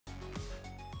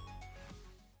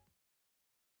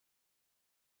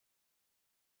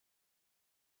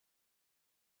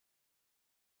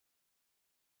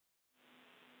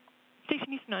Station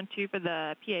Houston on 2 for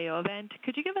the PAO event.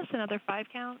 Could you give us another 5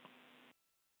 count?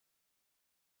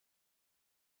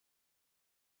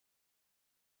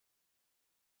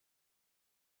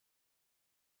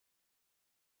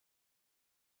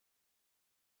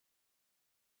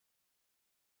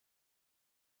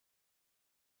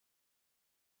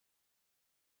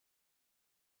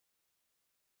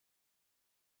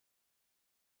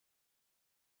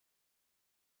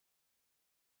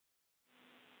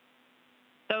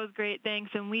 That was great,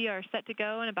 thanks. And we are set to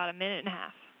go in about a minute and a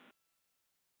half.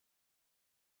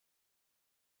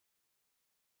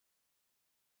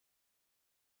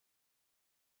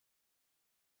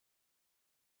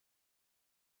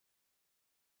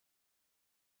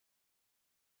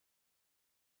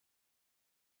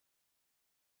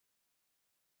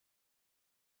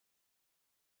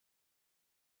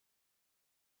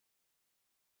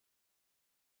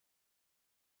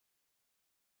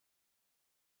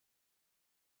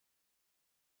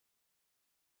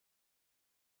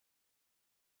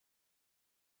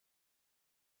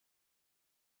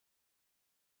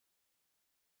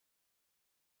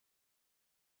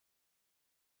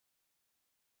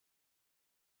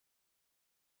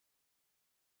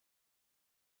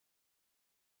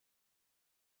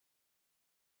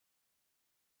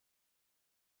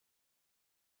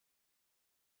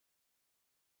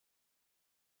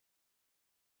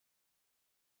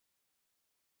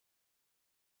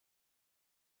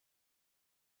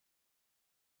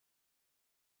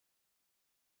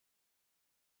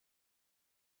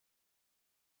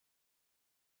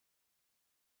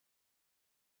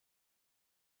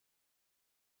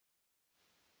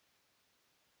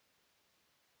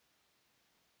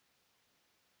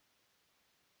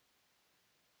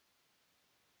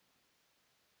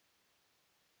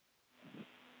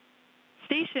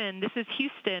 Station, this is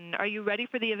Houston. Are you ready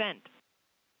for the event?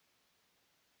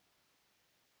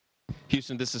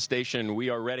 Houston, this is Station. We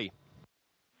are ready.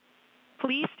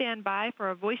 Please stand by for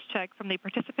a voice check from the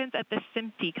participants at the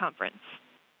SMPTE conference.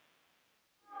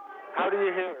 How do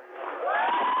you hear?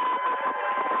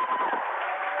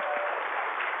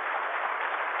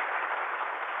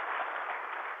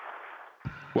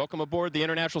 Welcome aboard the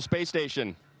International Space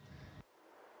Station.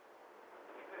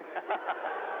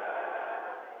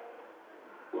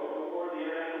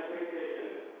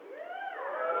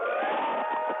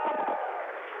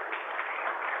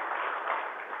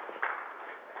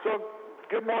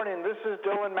 Good morning. This is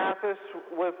Dylan Mathis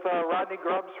with Rodney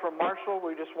Grubbs from Marshall.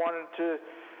 We just wanted to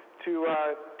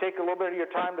take a little bit of your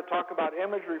time to talk about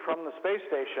imagery from the space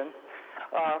station.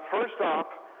 First off,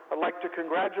 I'd like to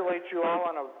congratulate you all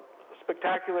on a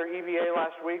spectacular EVA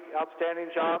last week.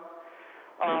 Outstanding job.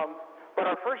 But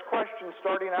our first question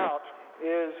starting out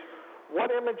is, what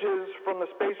images from the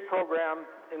space program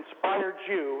inspired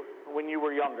you when you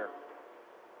were younger?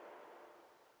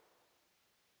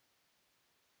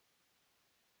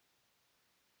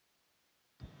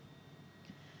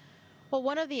 Well,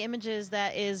 one of the images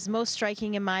that is most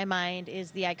striking in my mind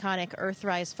is the iconic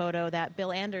Earthrise photo that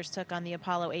Bill Anders took on the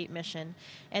Apollo 8 mission.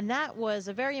 And that was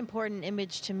a very important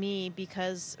image to me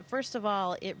because, first of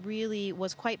all, it really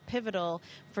was quite pivotal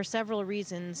for several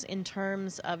reasons in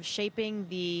terms of shaping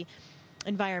the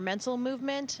environmental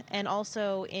movement and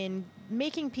also in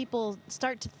making people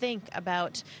start to think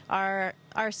about our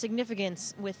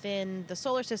significance within the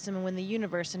solar system and within the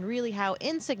universe, and really how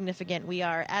insignificant we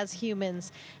are as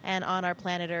humans and on our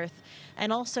planet Earth,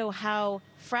 and also how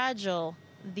fragile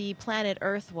the planet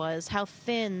Earth was, how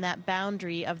thin that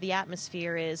boundary of the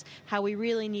atmosphere is, how we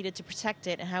really needed to protect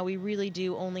it, and how we really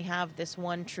do only have this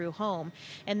one true home.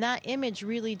 And that image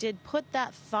really did put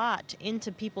that thought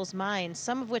into people's minds,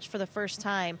 some of which for the first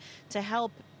time, to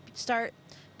help start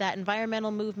that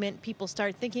environmental movement. People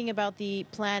start thinking about the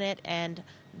planet and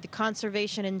the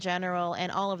conservation in general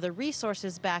and all of the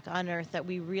resources back on Earth that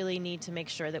we really need to make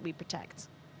sure that we protect.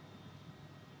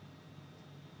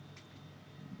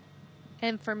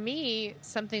 And for me,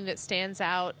 something that stands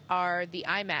out are the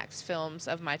IMAX films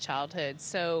of my childhood.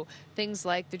 So things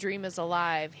like The Dream is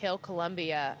Alive, Hail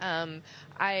Columbia.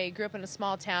 I grew up in a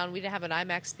small town. We didn't have an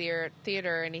IMAX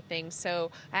theater or anything.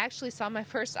 So I actually saw my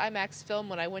first IMAX film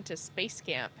when I went to space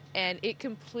camp. And it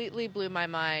completely blew my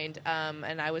mind.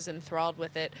 And I was enthralled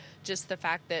with it. Just the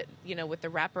fact that, you know, with the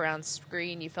wraparound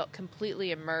screen, you felt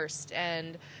completely immersed.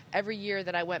 And every year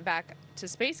that I went back to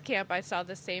space camp, I saw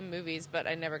the same movies, but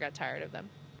I never got tired of them.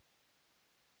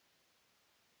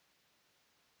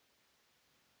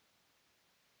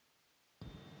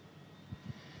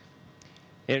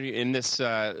 In this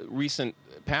recent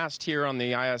past here on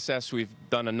the ISS, we've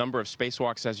done a number of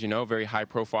spacewalks, as you know, very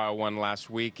high-profile one last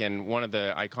week, and one of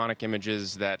the iconic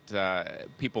images that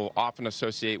people often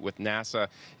associate with NASA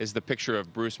is the picture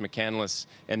of Bruce McCandless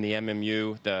and the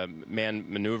MMU, the Manned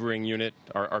Maneuvering Unit,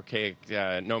 archaic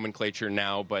nomenclature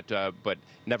now, but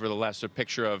nevertheless a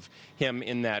picture of him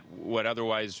in that what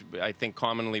otherwise I think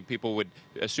commonly people would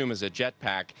assume as a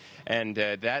jetpack, and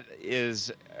that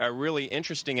is a really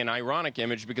interesting and ironic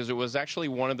image because it was actually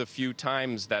one of the few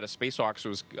times that a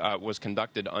spacewalk was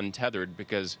conducted untethered,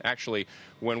 because actually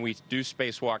when we do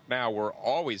spacewalk now we're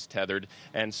always tethered,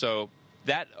 and so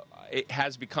that it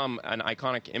has become an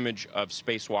iconic image of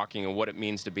spacewalking and what it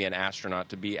means to be an astronaut,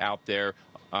 to be out there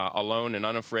alone and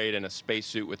unafraid in a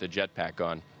spacesuit with a jetpack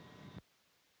on.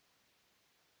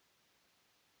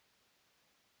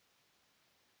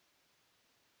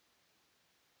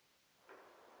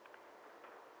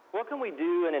 What can we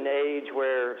do in an age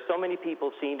where so many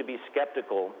people seem to be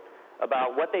skeptical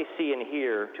about what they see and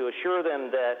hear to assure them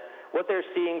that what they're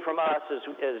seeing from us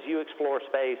as you explore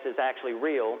space is actually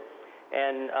real?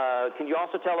 And can you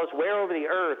also tell us where over the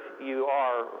Earth you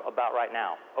are about right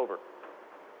now? Over.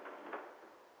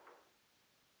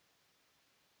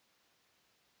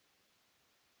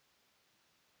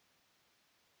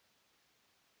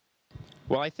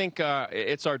 Well, I think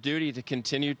it's our duty to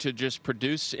continue to just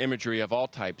produce imagery of all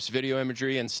types, video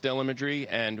imagery and still imagery,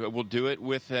 and we'll do it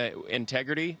with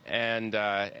integrity, and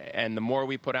the more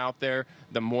we put out there,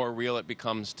 the more real it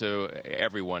becomes to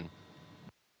everyone.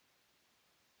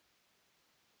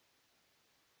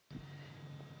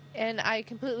 And I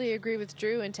completely agree with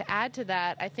Drew, and to add to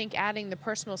that, I think adding the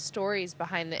personal stories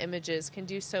behind the images can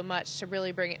do so much to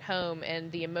really bring it home,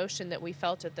 and the emotion that we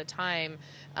felt at the time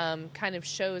kind of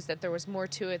shows that there was more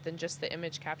to it than just the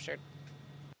image captured.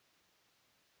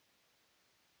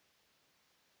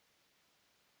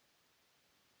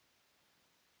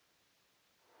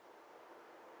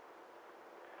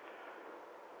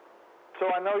 So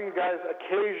I know you guys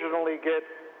occasionally get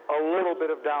a little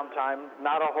bit of downtime,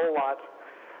 not a whole lot.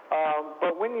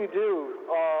 But when you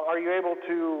do, are you able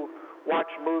to watch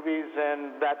movies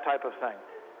and that type of thing?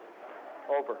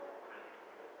 Over.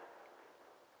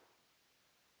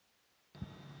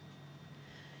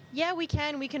 Yeah, we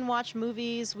can. We can watch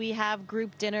movies. We have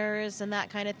group dinners and that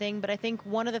kind of thing. But I think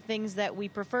one of the things that we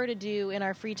prefer to do in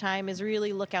our free time is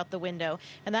really look out the window.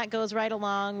 And that goes right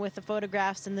along with the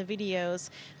photographs and the videos.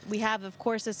 We have, of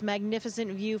course, this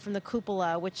magnificent view from the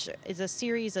cupola, which is a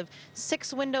series of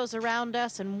 6 windows around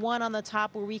us and one on the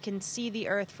top where we can see the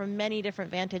Earth from many different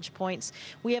vantage points.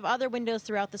 We have other windows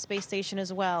throughout the space station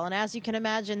as well. And as you can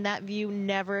imagine, that view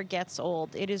never gets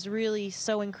old. It is really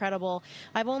so incredible.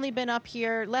 I've only been up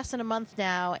here less than a month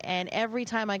now, and every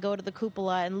time I go to the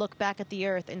cupola and look back at the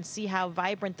Earth and see how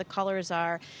vibrant the colors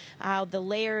are, how the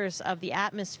layers of the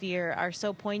atmosphere are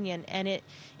so poignant, and it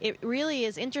really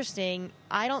is interesting.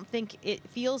 I don't think it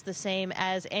feels the same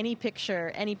as any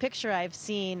picture I've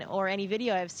seen or any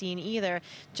video I've seen either.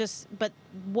 But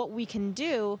what we can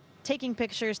do, taking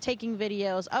pictures, taking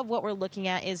videos of what we're looking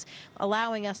at, is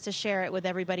allowing us to share it with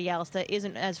everybody else that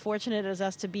isn't as fortunate as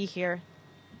us to be here.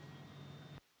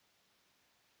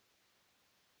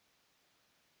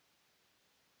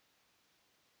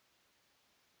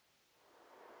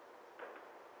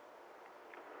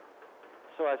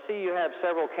 So I see you have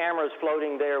several cameras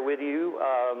floating there with you,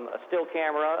 a still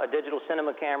camera, a digital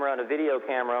cinema camera, and a video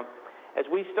camera. As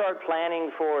we start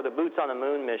planning for the Boots on the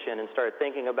Moon mission and start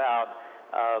thinking about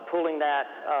pulling that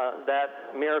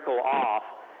miracle off,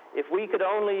 if we could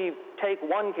only take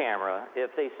one camera, if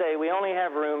they say we only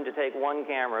have room to take one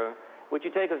camera, would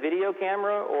you take a video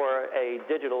camera or a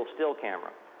digital still camera?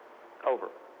 Over.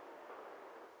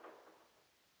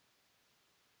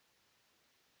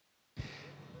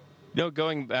 You know,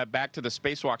 going back to the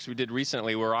spacewalks we did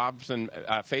recently, we're often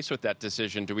faced with that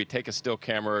decision. Do we take a still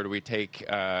camera or do we take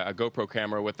a GoPro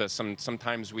camera with us?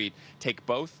 Sometimes we take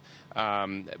both,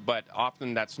 but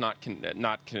often that's not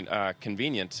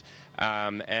convenient.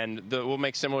 And we'll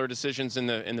make similar decisions in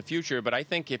the future. But I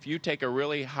think if you take a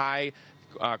really high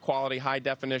quality,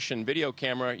 high-definition video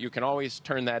camera, you can always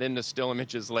turn that into still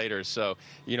images later. So,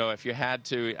 you know, if you had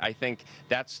to, I think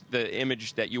that's the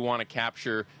image that you want to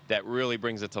capture that really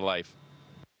brings it to life.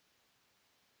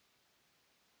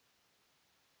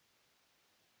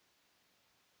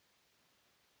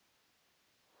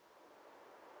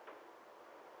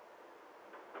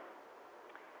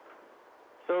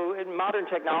 So in modern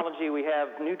technology, we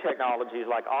have new technologies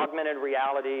like augmented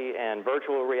reality and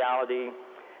virtual reality.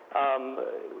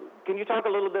 Can you talk a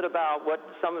little bit about what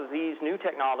some of these new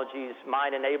technologies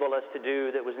might enable us to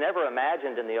do that was never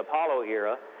imagined in the Apollo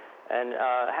era, and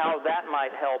how that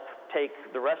might help take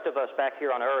the rest of us back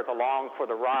here on Earth along for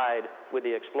the ride with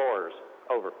the explorers.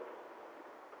 Over.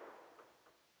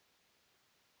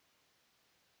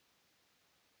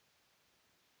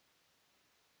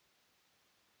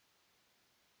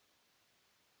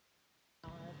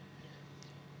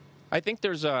 I think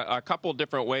there's a couple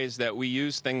different ways that we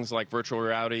use things like virtual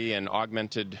reality and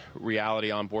augmented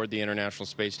reality on board the International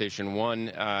Space Station. One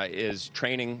is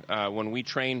training. When we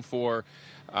train for,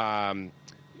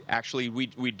 actually,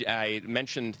 I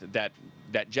mentioned that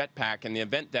jetpack. In the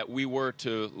event that we were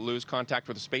to lose contact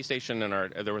with the space station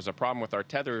and there was a problem with our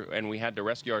tether and we had to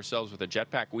rescue ourselves with a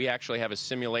jetpack, we actually have a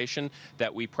simulation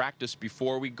that we practice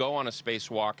before we go on a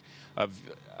spacewalk of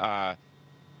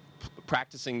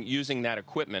practicing using that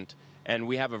equipment, and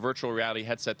we have a virtual reality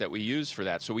headset that we use for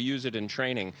that. So we use it in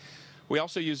training. We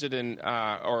also use it in,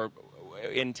 or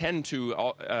intend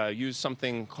to use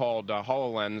something called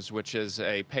HoloLens, which is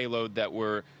a payload that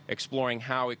we're exploring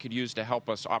how it could use to help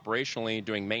us operationally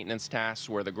doing maintenance tasks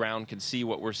where the ground could see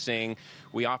what we're seeing.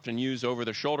 We often use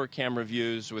over-the-shoulder camera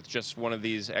views with just one of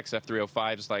these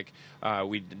XF305s like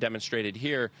we demonstrated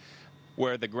here,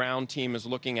 where the ground team is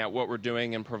looking at what we're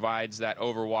doing and provides that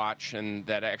overwatch and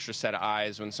that extra set of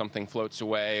eyes when something floats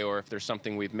away or if there's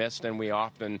something we've missed, and we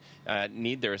often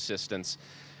need their assistance.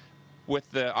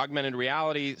 With the augmented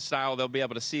reality style, they'll be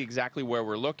able to see exactly where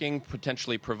we're looking,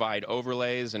 potentially provide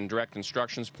overlays and direct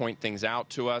instructions, point things out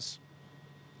to us.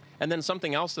 And then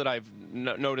something else that I've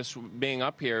noticed being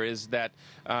up here is that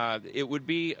it would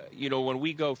be, when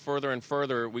we go further and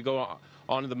further, we go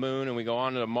onto the moon and we go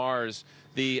onto Mars,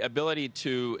 the ability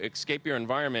to escape your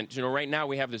environment. Right now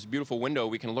we have this beautiful window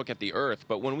we can look at the Earth,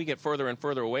 but when we get further and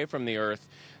further away from the Earth,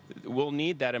 we'll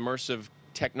need that immersive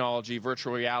technology,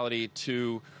 virtual reality,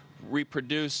 to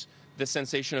reproduce the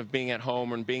sensation of being at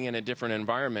home and being in a different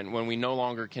environment when we no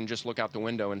longer can just look out the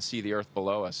window and see the Earth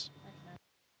below us.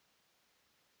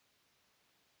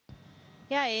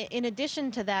 Yeah, in addition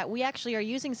to that, we actually are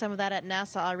using some of that at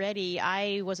NASA already.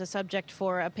 I was a subject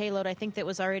for a payload, I think, that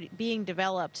was already being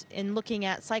developed in looking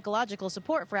at psychological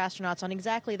support for astronauts on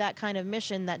exactly that kind of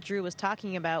mission that Drew was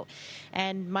talking about.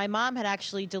 And my mom had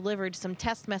actually delivered some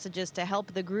test messages to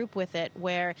help the group with it,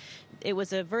 where it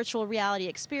was a virtual reality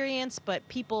experience, but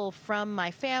people from my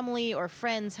family or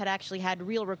friends had actually had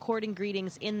real recording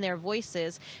greetings in their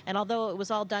voices. And although it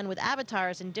was all done with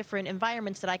avatars in different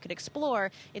environments that I could explore,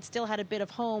 it still had a bit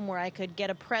of home where I could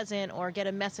get a present or get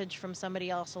a message from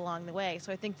somebody else along the way.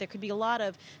 So I think there could be a lot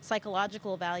of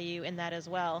psychological value in that as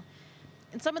well.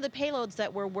 And some of the payloads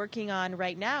that we're working on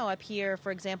right now up here,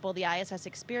 for example, the ISS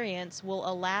experience, will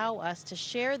allow us to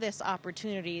share this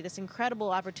opportunity, this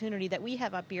incredible opportunity that we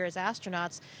have up here as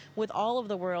astronauts with all of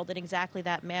the world in exactly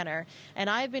that manner. And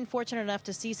I've been fortunate enough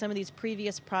to see some of these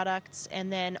previous products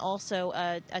and then also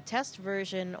a test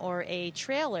version or a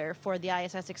trailer for the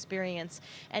ISS experience.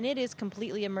 And it is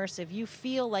completely immersive. You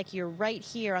feel like you're right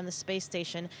here on the space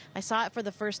station. I saw it for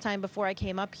the first time before I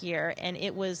came up here, and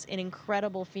it was an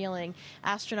incredible feeling.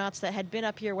 Astronauts that had been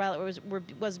up here while it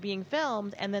was being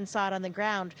filmed and then saw it on the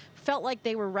ground felt like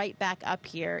they were right back up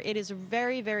here. It is a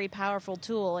very, very powerful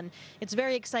tool, and it's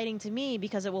very exciting to me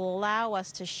because it will allow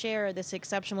us to share this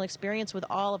exceptional experience with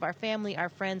all of our family, our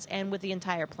friends, and with the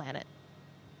entire planet.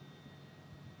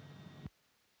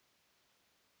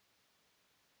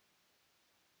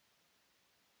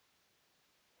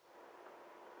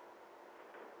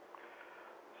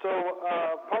 So,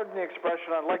 pardon the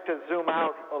expression, I'd like to zoom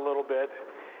out a little bit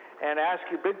and ask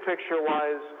you, big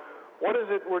picture-wise, what is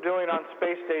it we're doing on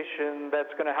Space Station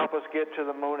that's going to help us get to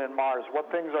the Moon and Mars?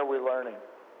 What things are we learning?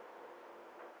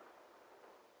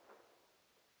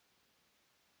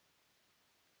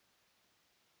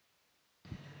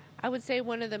 I would say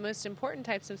one of the most important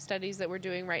types of studies that we're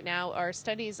doing right now are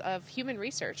studies of human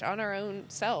research on our own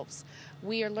selves.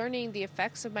 We are learning the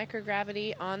effects of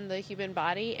microgravity on the human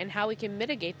body and how we can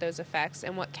mitigate those effects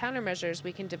and what countermeasures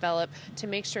we can develop to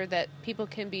make sure that people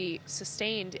can be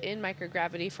sustained in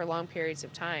microgravity for long periods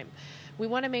of time. We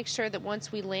want to make sure that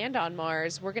once we land on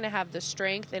Mars, we're going to have the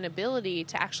strength and ability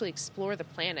to actually explore the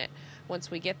planet once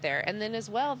we get there. And then as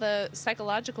well, the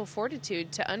psychological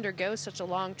fortitude to undergo such a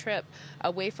long trip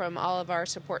away from all of our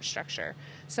support structure.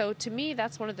 So to me,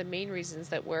 that's one of the main reasons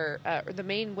that the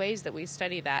main ways that we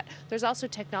study that. There's also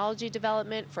technology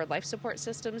development for life support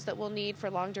systems that we'll need for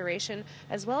long duration,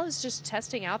 as well as just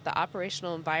testing out the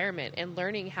operational environment and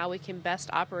learning how we can best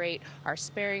operate our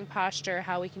sparing posture,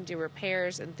 how we can do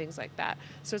repairs and things like that.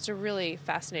 So it's a really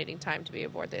fascinating time to be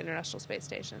aboard the International Space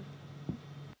Station.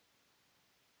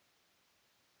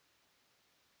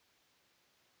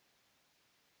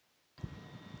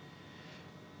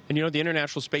 And the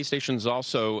International Space Station is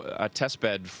also a test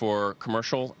bed for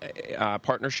commercial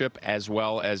partnership as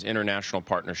well as international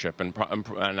partnership. And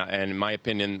in my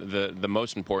opinion, the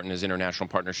most important is international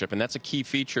partnership. And that's a key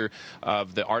feature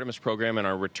of the Artemis program and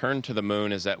our return to the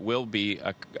moon, is that will be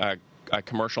a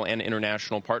commercial and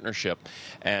international partnership,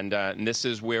 and this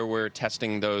is where we're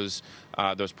testing those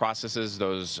processes,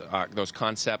 those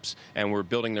concepts, and we're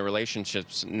building the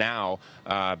relationships now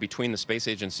between the space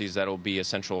agencies that will be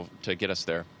essential to get us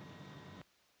there.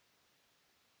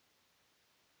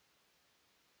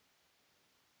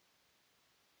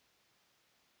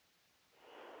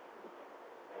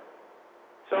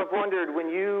 So I've wondered, when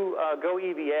you go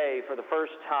EVA for the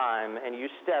first time and you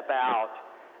step out,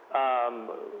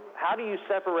 how do you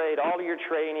separate all of your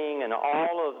training and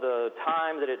all of the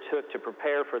time that it took to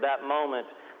prepare for that moment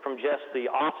from just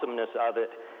the awesomeness of it?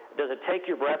 Does it take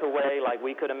your breath away like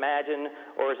we could imagine,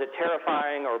 or is it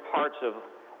terrifying, or parts of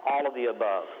all of the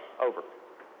above? Over.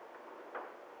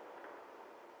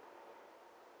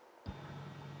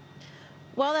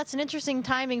 Well, that's an interesting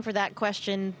timing for that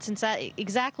question, since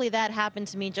exactly that happened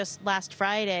to me just last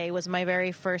Friday, was my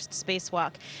very first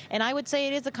spacewalk. And I would say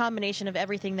it is a combination of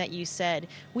everything that you said.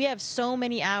 We have so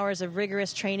many hours of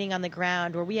rigorous training on the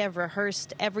ground where we have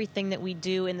rehearsed everything that we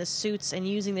do in the suits and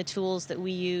using the tools that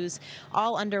we use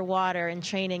all underwater in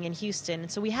training in Houston.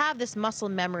 And so we have this muscle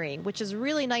memory, which is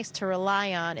really nice to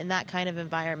rely on in that kind of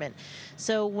environment.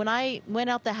 So when I went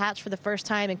out the hatch for the first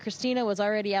time and Christina was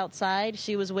already outside,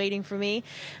 she was waiting for me,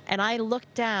 and I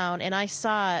looked down and I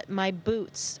saw my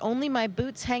boots, only my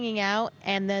boots hanging out,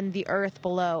 and then the earth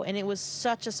below. And it was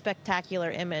such a spectacular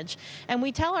image. And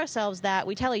we tell ourselves that,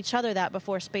 we tell each other that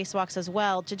before spacewalks as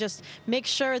well, to just make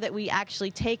sure that we actually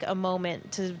take a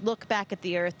moment to look back at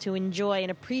the earth, to enjoy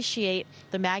and appreciate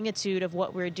the magnitude of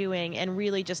what we're doing, and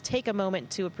really just take a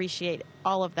moment to appreciate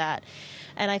all of that.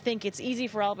 And I think it's easy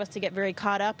for all of us to get very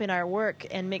caught up in our work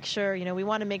and make sure, we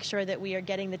want to make sure that we are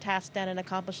getting the task done and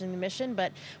accomplishing the mission.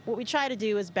 But what we try to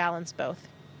do is balance both.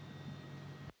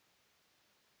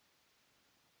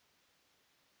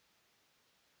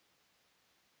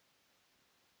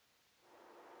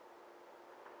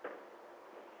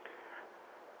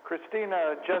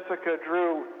 Christina, Jessica,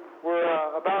 Drew, we're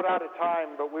about out of time,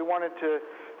 but we wanted to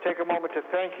take a moment to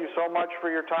thank you so much for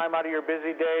your time out of your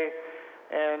busy day,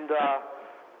 and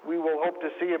we will hope to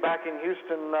see you back in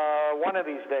Houston one of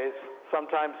these days,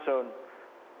 sometime soon.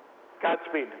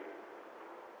 Godspeed.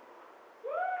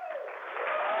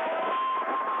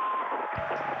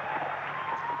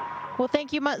 Well,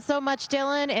 thank you so much,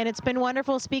 Dylan, and it's been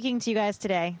wonderful speaking to you guys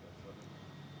today.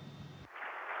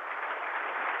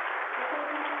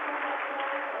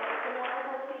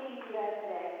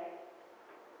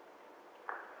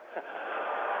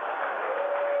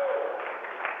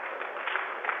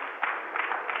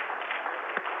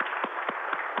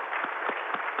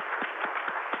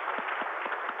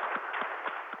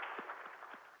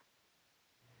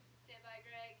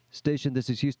 Station, this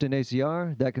is Houston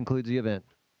ACR. That concludes the event.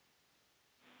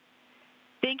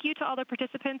 Thank you to all the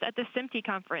participants at the SMPTE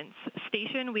conference.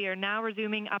 Station, we are now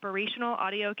resuming operational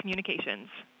audio communications.